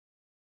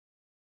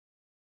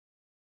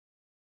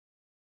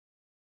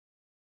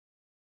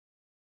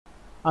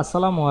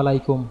Assalamu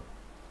Walaikum.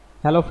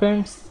 Hello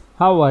friends,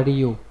 how are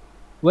you?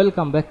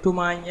 Welcome back to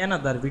my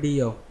another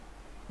video.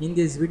 In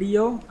this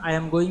video, I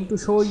am going to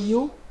show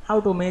you how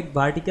to make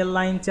vertical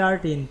line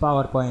chart in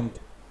PowerPoint.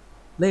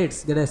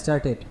 Let's get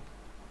started.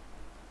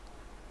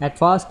 At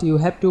first, you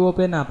have to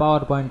open a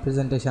PowerPoint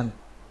presentation.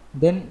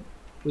 Then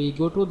we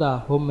go to the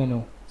home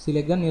menu,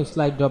 select the new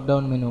slide drop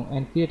down menu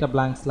and create a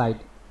blank slide.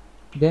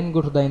 Then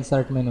go to the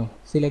insert menu,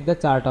 select the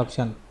chart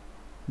option.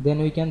 Then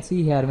we can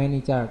see here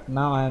many chart.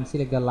 Now I am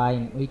select the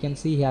line. We can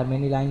see here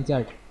many line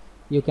chart.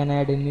 You can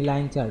add any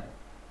line chart.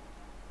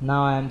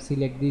 Now I am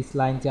select this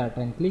line chart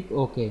and click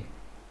OK.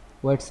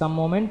 Wait some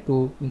moment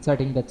to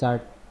inserting the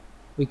chart.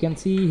 We can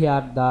see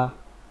here the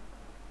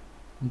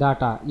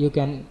data. You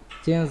can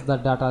change the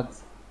data.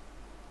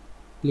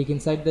 Click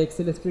inside the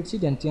Excel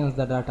spreadsheet and change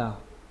the data.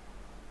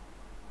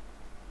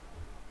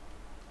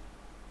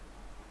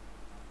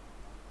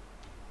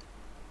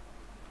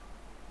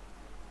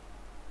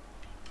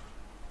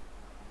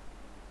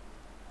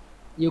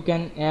 You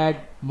can add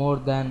more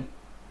than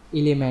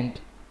element.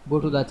 Go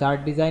to the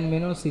chart design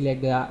menu,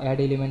 select the add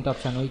element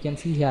option. We can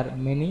see here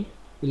many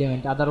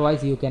element.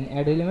 Otherwise you can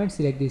add element,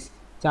 select this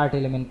chart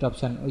element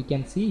option. We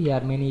can see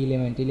here many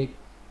element.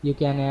 You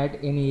can add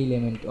any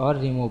element or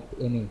remove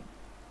any.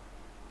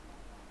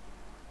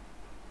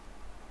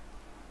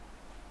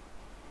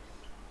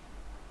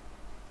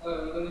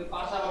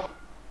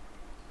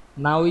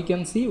 Now we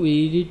can see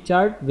we edit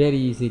chart very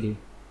easily.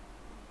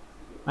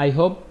 I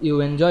hope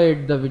you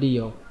enjoyed the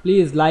video.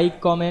 Please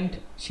like, comment,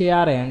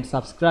 share and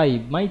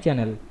subscribe my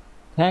channel.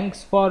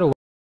 Thanks for watching.